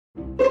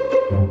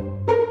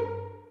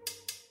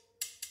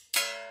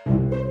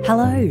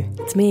Hello,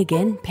 it's me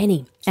again,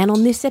 Penny. And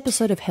on this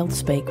episode of Health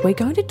Speak, we're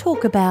going to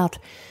talk about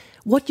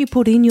what you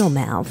put in your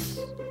mouth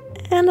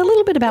and a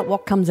little bit about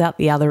what comes out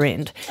the other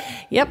end.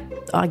 Yep,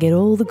 I get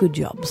all the good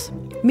jobs.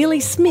 Millie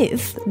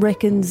Smith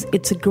reckons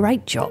it's a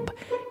great job.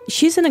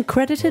 She's an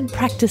accredited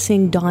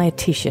practicing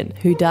dietitian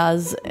who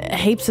does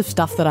heaps of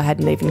stuff that I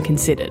hadn't even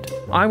considered.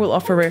 I will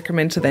often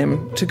recommend to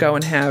them to go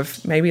and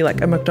have maybe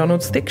like a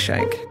McDonald's thick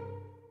shake.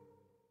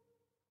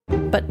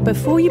 But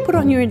before you put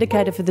on your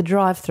indicator for the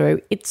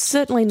drive-through, it's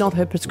certainly not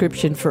her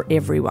prescription for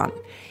everyone.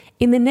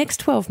 In the next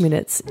 12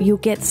 minutes, you'll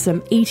get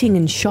some eating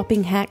and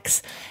shopping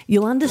hacks,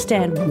 you'll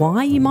understand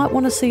why you might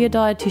want to see a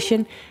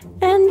dietitian,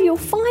 and you'll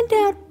find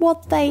out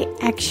what they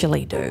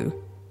actually do,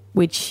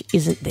 which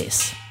isn't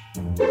this.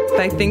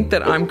 They think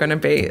that I'm going to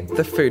be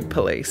the food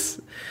police.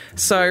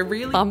 So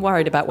really... I'm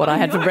worried about what I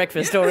had for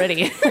breakfast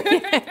already.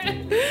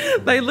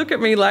 They look at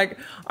me like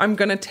I'm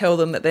going to tell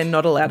them that they're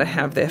not allowed to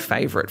have their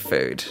favourite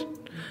food.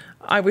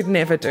 I would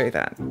never do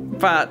that.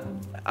 But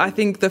I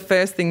think the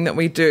first thing that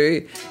we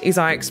do is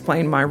I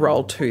explain my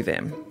role to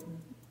them,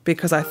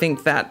 because I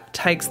think that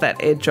takes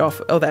that edge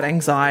off, or that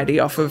anxiety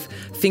off of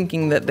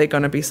thinking that they're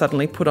going to be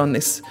suddenly put on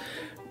this,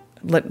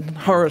 let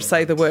horror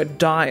say the word,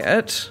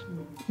 diet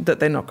that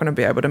they're not going to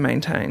be able to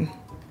maintain.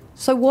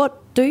 So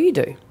what do you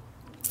do?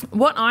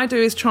 What I do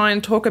is try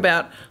and talk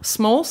about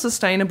small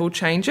sustainable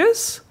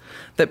changes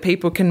that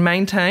people can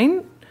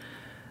maintain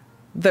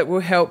that will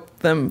help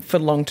them for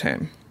long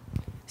term.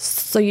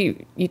 So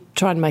you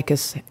try and make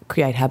us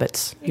create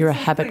habits. You're a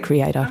habit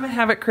creator. I'm a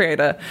habit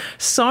creator.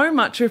 So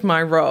much of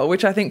my role,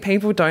 which I think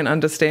people don't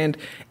understand,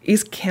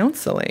 is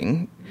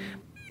counselling.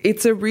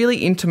 It's a really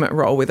intimate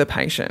role with a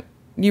patient.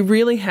 You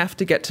really have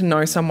to get to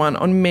know someone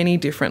on many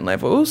different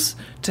levels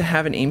to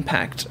have an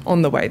impact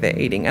on the way they're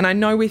eating. And I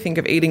know we think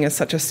of eating as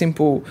such a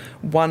simple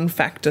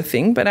one-factor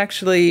thing, but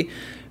actually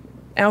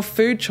our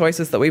food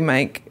choices that we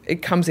make,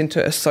 it comes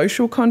into a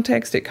social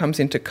context, it comes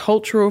into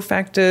cultural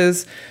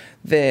factors.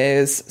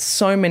 There's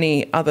so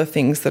many other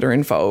things that are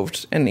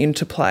involved and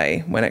into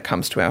play when it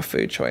comes to our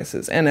food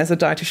choices. And as a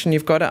dietitian,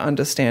 you've got to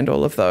understand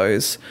all of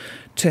those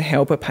to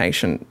help a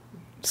patient.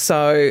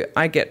 So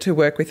I get to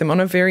work with them on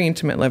a very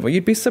intimate level.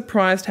 You'd be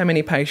surprised how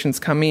many patients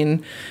come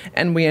in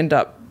and we end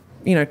up,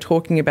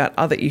 talking about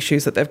other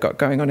issues that they've got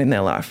going on in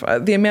their life.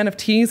 The amount of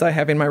tears I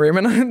have in my room,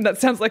 and that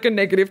sounds like a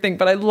negative thing,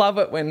 but I love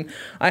it when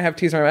I have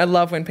tears in my room. I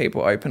love when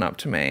people open up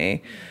to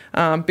me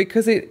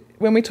because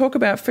when we talk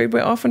about food,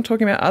 we're often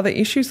talking about other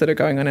issues that are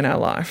going on in our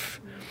life.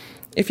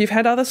 If you've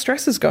had other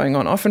stresses going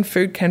on, often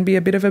food can be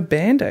a bit of a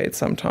Band-Aid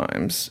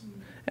sometimes.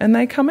 And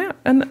they come out,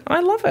 and I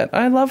love it.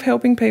 I love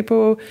helping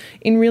people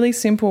in really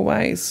simple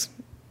ways.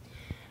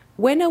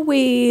 When are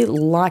we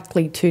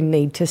likely to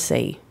need to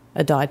see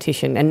a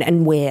dietitian,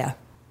 and where?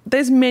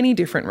 There's many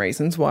different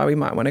reasons why we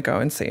might want to go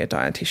and see a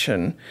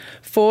dietitian.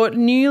 For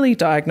newly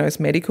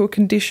diagnosed medical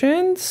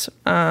conditions,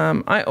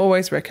 I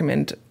always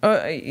recommend,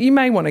 you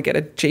may want to get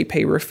a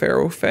GP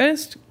referral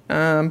first,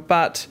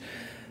 but...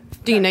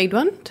 Do you need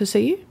one to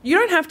see you? You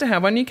don't have to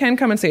have one. You can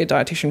come and see a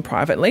dietitian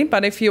privately,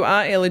 but if you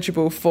are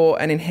eligible for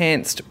an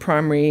enhanced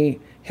primary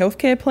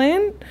healthcare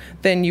plan,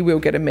 then you will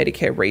get a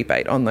Medicare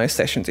rebate on those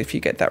sessions if you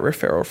get that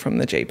referral from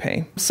the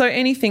GP. So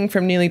anything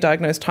from newly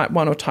diagnosed type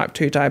 1 or type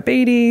 2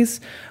 diabetes,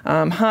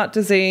 heart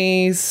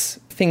disease,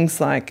 things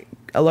like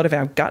a lot of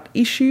our gut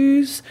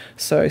issues,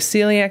 so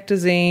celiac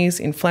disease,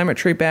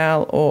 inflammatory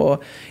bowel or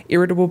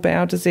irritable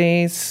bowel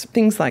disease,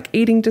 things like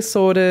eating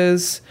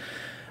disorders,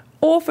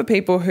 or for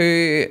people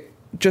who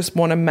just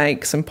want to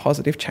make some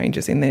positive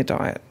changes in their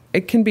diet.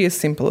 It can be as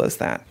simple as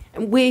that.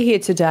 We're here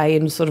today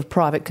in sort of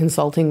private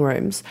consulting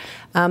rooms.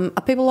 Are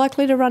people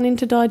likely to run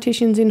into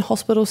dietitians in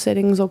hospital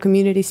settings or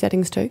community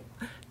settings too?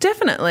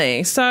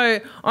 Definitely.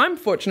 So I'm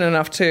fortunate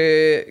enough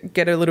to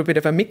get a little bit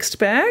of a mixed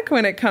bag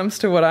when it comes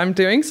to what I'm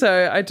doing.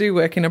 So I do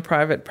work in a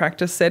private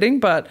practice setting,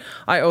 but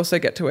I also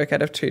get to work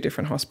out of 2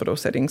 different hospital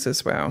settings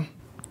as well.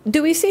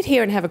 Do we sit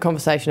here and have a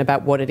conversation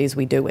about what it is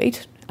we do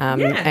eat?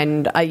 Yeah.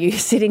 And are you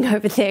sitting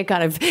over there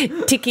kind of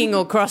ticking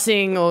or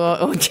crossing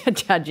or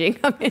judging?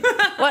 I mean,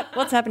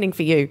 what's happening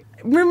for you?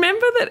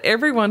 Remember that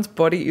everyone's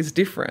body is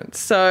different.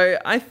 So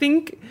I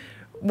think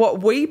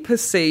what we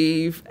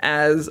perceive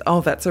as,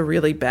 oh, that's a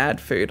really bad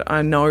food,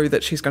 I know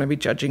that she's going to be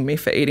judging me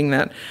for eating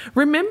that.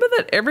 Remember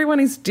that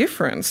everyone is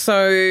different.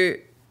 So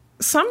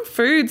some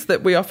foods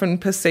that we often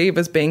perceive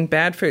as being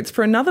bad foods,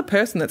 for another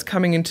person that's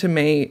coming into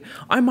me,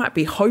 I might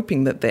be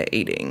hoping that they're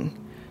eating.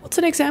 What's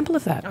an example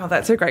of that? Oh,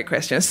 that's a great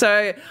question.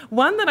 So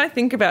one that I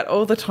think about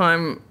all the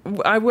time,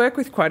 I work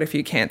with quite a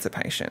few cancer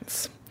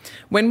patients.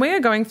 When we are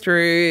going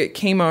through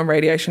chemo and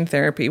radiation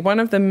therapy, one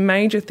of the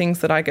major things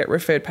that I get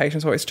referred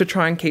patients for is to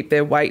try and keep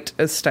their weight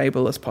as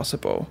stable as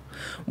possible.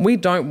 We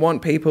don't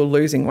want people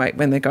losing weight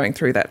when they're going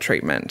through that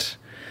treatment.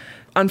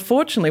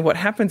 Unfortunately, what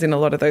happens in a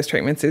lot of those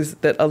treatments is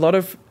that a lot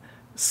of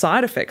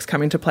side effects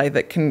come into play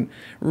that can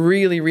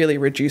really, really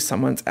reduce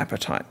someone's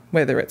appetite,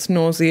 whether it's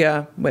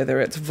nausea, whether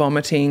it's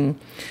vomiting,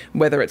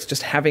 whether it's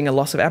just having a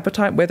loss of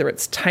appetite, whether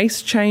it's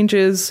taste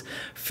changes.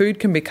 Food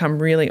can become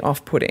really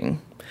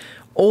off-putting.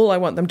 All I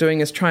want them doing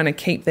is trying to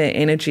keep their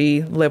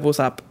energy levels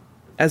up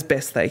as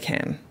best they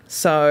can.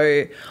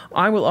 So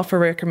I will often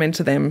recommend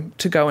to them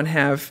to go and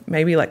have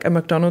maybe like a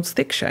McDonald's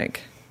thick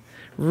shake.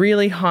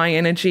 Really high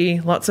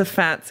energy, lots of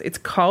fats. It's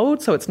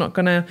cold, so it's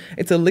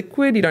a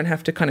liquid. You don't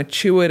have to kind of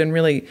chew it and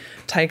really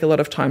take a lot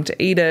of time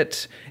to eat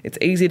it. It's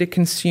easy to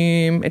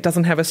consume. It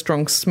doesn't have a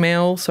strong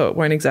smell, so it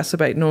won't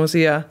exacerbate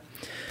nausea.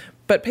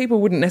 But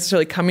people wouldn't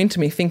necessarily come into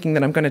me thinking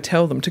that I'm going to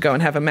tell them to go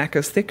and have a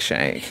Macca's thick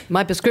shake.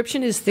 My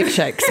prescription is thick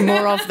shakes,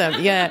 more of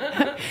them,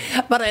 yeah.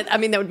 But I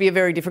mean, that would be a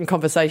very different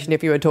conversation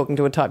if you were talking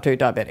to a type 2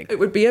 diabetic. It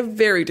would be a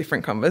very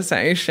different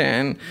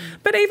conversation.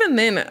 But even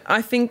then,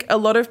 I think a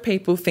lot of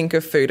people think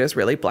of food as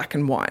really black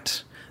and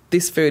white.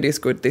 This food is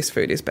good, this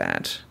food is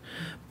bad.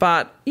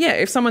 But yeah,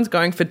 if someone's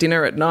going for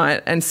dinner at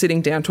night and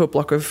sitting down to a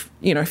block of,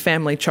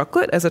 family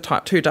chocolate as a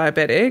type 2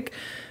 diabetic,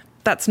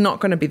 that's not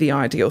going to be the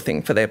ideal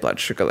thing for their blood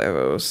sugar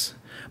levels.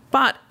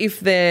 But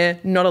if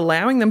they're not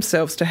allowing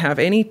themselves to have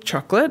any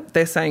chocolate,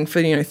 they're saying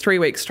for 3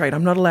 weeks straight,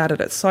 I'm not allowed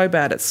it, it's so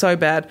bad, it's so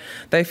bad.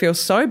 They feel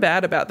so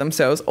bad about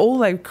themselves, all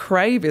they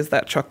crave is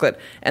that chocolate,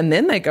 and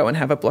then they go and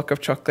have a block of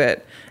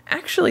chocolate.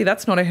 Actually,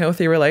 that's not a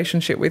healthy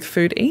relationship with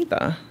food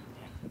either.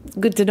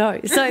 Good to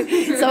know. So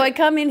I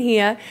come in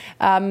here.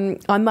 I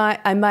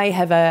may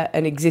have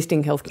an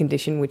existing health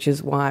condition, which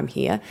is why I'm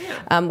here.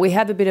 We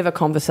have a bit of a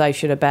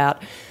conversation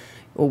about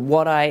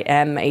what I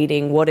am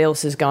eating, what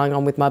else is going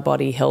on with my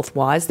body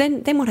health-wise.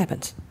 Then what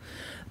happens?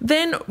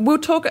 Then we'll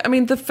talk.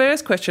 The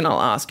first question I'll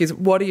ask is,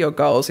 what are your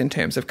goals in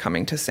terms of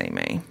coming to see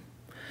me?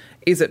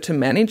 Is it to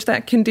manage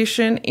that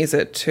condition? Is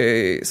it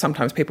to,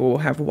 sometimes people will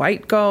have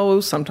weight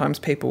goals, sometimes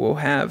people will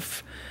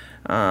have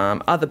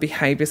other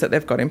behaviours that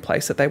they've got in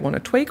place that they want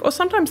to tweak, or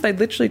sometimes they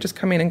literally just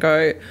come in and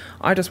go,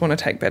 I just want to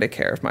take better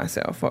care of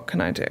myself. What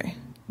can I do?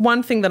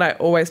 One thing that I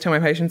always tell my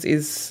patients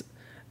is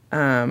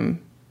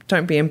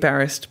don't be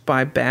embarrassed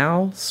by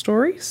bowel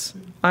stories.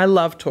 I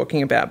love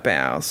talking about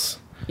bowels.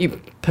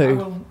 You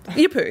poo.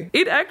 You poo.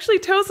 It actually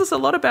tells us a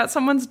lot about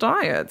someone's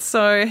diet.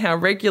 So how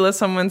regular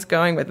someone's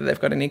going, whether they've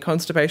got any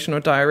constipation or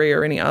diarrhea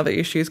or any other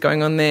issues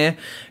going on there,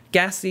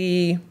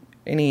 gassy,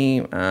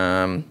 any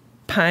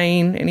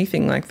pain,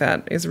 anything like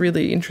that is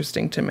really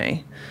interesting to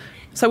me.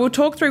 So we'll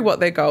talk through what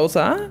their goals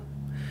are,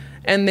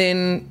 and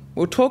then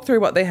we'll talk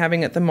through what they're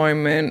having at the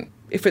moment.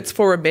 If it's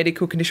for a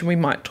medical condition, we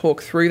might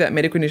talk through that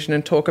medical condition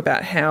and talk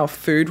about how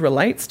food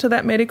relates to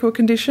that medical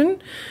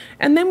condition.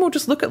 And then we'll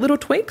just look at little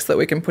tweaks that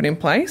we can put in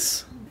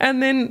place,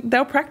 and then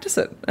they'll practice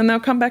it and they'll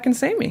come back and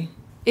see me.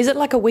 Is it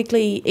like a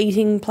weekly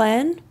eating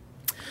plan?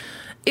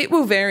 It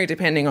will vary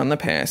depending on the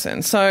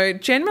person. So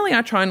generally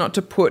I try not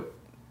to put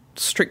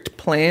strict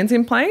plans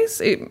in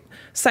place.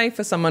 Say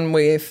for someone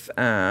with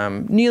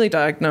newly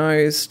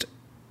diagnosed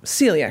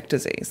celiac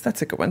disease,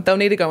 that's a good one. They'll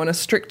need to go on a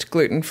strict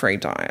gluten-free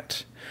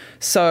diet.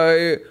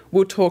 So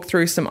we'll talk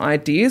through some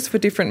ideas for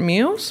different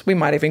meals. We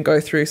might even go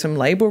through some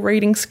label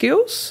reading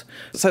skills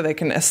so they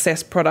can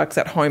assess products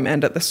at home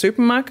and at the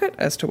supermarket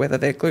as to whether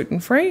they're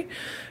gluten-free.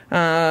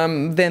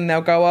 Then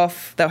they'll go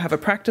off, they'll have a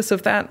practice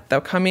of that.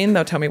 They'll come in,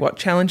 they'll tell me what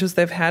challenges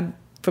they've had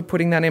for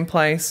putting that in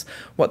place,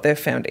 what they've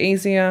found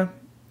easier,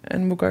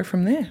 and we'll go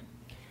from there.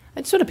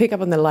 I'd sort of pick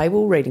up on the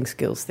label reading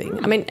skills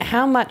thing. I mean,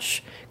 how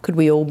much could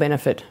we all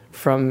benefit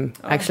from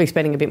actually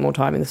spending a bit more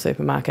time in the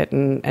supermarket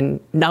and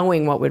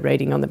knowing what we're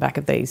reading on the back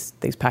of these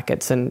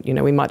packets? And,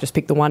 we might just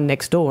pick the one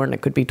next door and it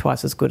could be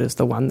twice as good as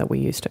the one that we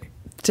used to.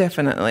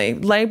 Definitely.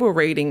 Label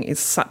reading is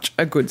such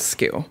a good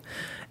skill.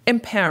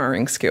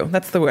 Empowering skill,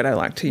 that's the word I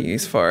like to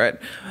use for it.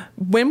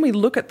 When we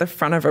look at the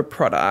front of a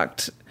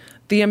product,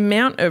 the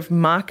amount of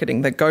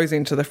marketing that goes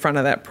into the front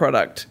of that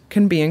product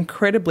can be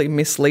incredibly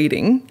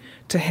misleading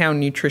to how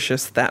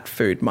nutritious that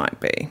food might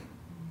be.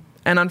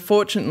 And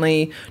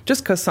unfortunately,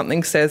 just because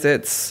something says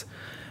it's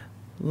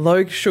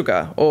low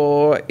sugar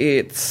or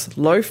it's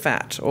low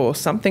fat or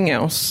something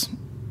else,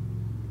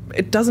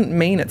 it doesn't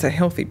mean it's a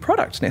healthy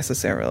product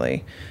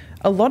necessarily.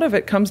 A lot of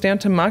it comes down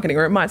to marketing,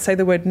 or it might say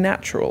the word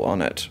natural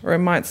on it, or it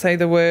might say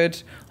the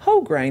word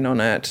whole grain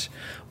on it.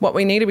 What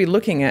we need to be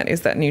looking at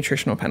is that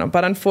nutritional panel.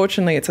 But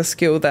unfortunately, it's a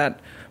skill that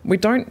we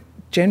don't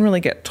generally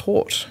get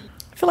taught.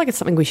 I feel like it's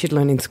something we should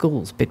learn in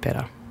schools a bit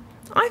better.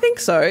 I think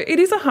so. It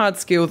is a hard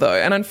skill though,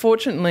 and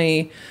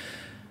unfortunately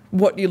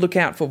what you look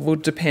out for will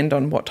depend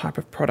on what type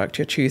of product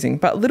you're choosing.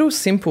 But little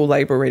simple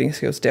label reading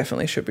skills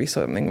definitely should be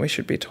something we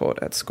should be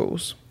taught at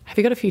schools. Have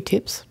you got a few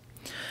tips?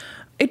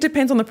 It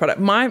depends on the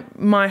product.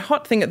 My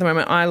hot thing at the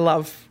moment, I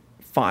love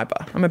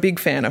fibre. I'm a big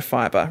fan of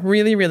fibre.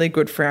 Really, really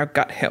good for our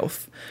gut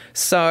health.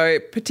 So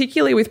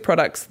particularly with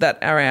products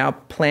that are our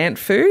plant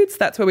foods,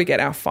 that's where we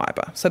get our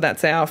fibre. So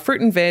that's our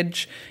fruit and veg,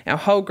 our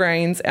whole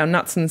grains, our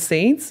nuts and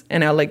seeds,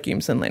 and our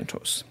legumes and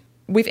lentils.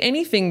 With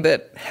anything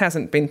that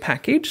hasn't been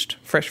packaged,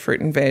 fresh fruit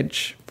and veg,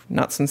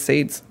 nuts and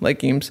seeds,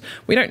 legumes,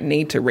 we don't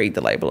need to read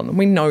the label on them.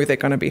 We know they're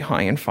going to be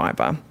high in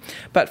fibre.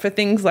 But for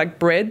things like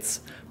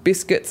breads,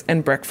 biscuits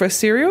and breakfast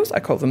cereals. I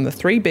call them the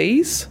 3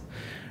 Bs.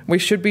 We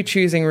should be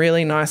choosing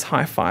really nice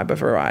high fibre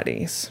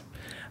varieties.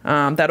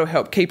 That'll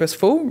help keep us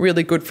full,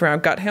 really good for our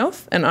gut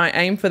health. And I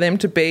aim for them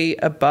to be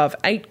above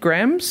 8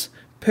 grams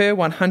per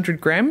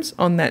 100 grams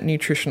on that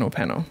nutritional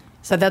panel.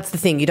 So that's the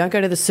thing. You don't go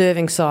to the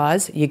serving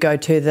size, you go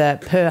to the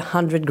per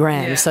 100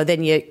 grams. Yeah. So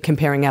then you're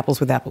comparing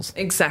apples with apples.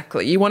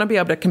 Exactly. You want to be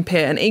able to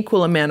compare an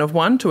equal amount of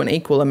one to an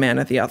equal amount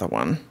of the other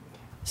one.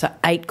 So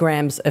 8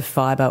 grams of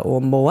fibre or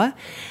more.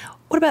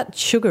 What about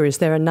sugar? Is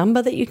there a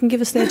number that you can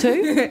give us there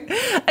too?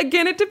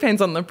 Again, it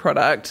depends on the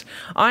product.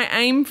 I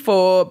aim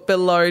for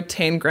below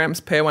 10 grams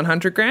per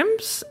 100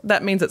 grams.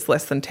 That means it's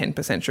less than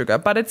 10% sugar,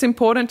 but it's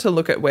important to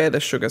look at where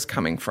the sugar's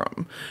coming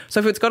from.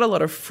 So if it's got a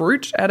lot of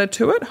fruit added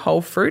to it,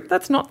 whole fruit,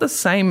 that's not the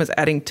same as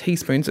adding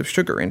teaspoons of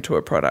sugar into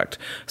a product.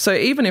 So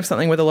even if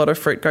something with a lot of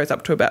fruit goes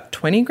up to about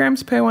 20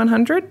 grams per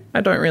 100, I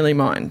don't really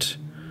mind.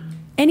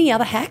 Any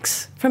other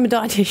hacks from a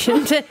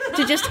dietitian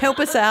to just help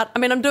us out? I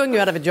mean, I'm doing you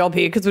out of a job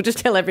here because we'll just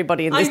tell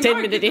everybody in this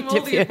 10-minute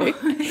interview.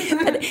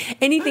 But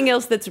anything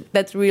else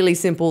that's really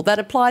simple, that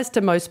applies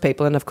to most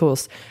people. And, of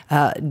course,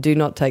 do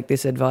not take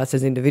this advice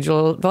as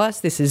individual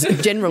advice. This is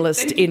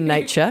generalist in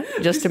nature,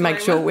 just to make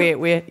sure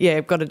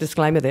we've got a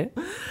disclaimer there.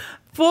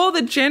 For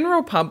the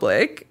general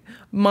public,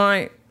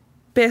 my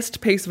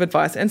best piece of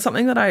advice, and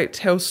something that I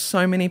tell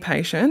so many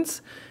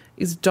patients,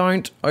 is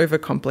don't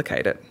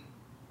overcomplicate it.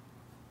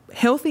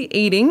 Healthy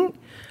eating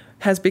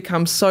has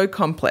become so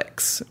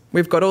complex.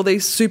 We've got all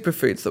these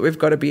superfoods that we've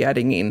got to be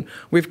adding in.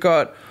 We've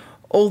got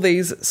all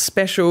these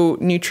special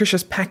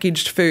nutritious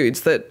packaged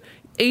foods that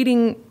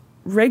eating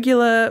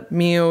regular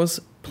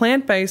meals,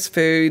 plant-based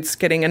foods,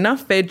 getting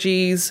enough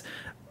veggies,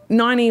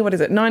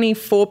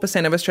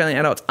 94% of Australian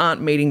adults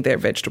aren't meeting their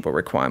vegetable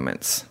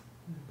requirements.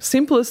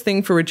 Simplest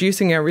thing for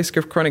reducing our risk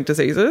of chronic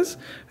diseases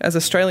as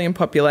Australian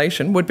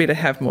population would be to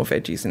have more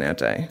veggies in our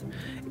day.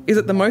 Is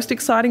it the most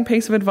exciting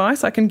piece of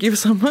advice I can give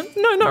someone?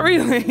 No, not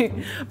really.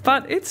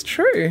 But it's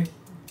true.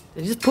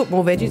 Just put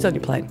more veggies on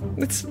your plate.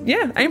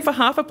 Aim for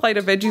half a plate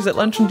of veggies at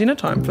lunch and dinner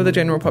time for the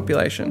general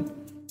population.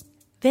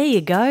 There you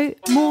go.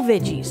 More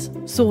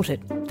veggies.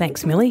 Sorted.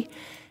 Thanks, Millie.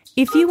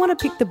 If you want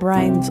to pick the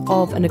brains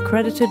of an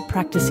accredited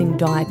practicing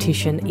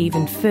dietitian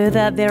even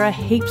further, there are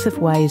heaps of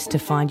ways to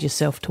find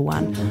yourself to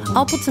one.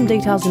 I'll put some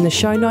details in the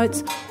show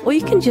notes, or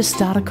you can just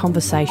start a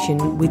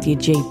conversation with your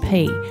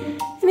GP.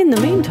 And in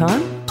the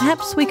meantime,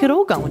 perhaps we could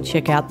all go and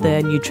check out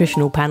the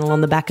nutritional panel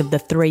on the back of the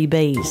 3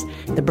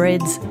 Bs, the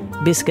breads,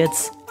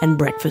 biscuits and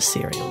breakfast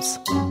cereals.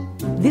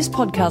 This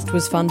podcast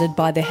was funded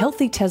by the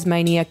Healthy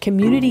Tasmania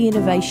Community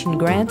Innovation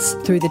Grants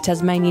through the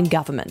Tasmanian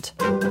Government.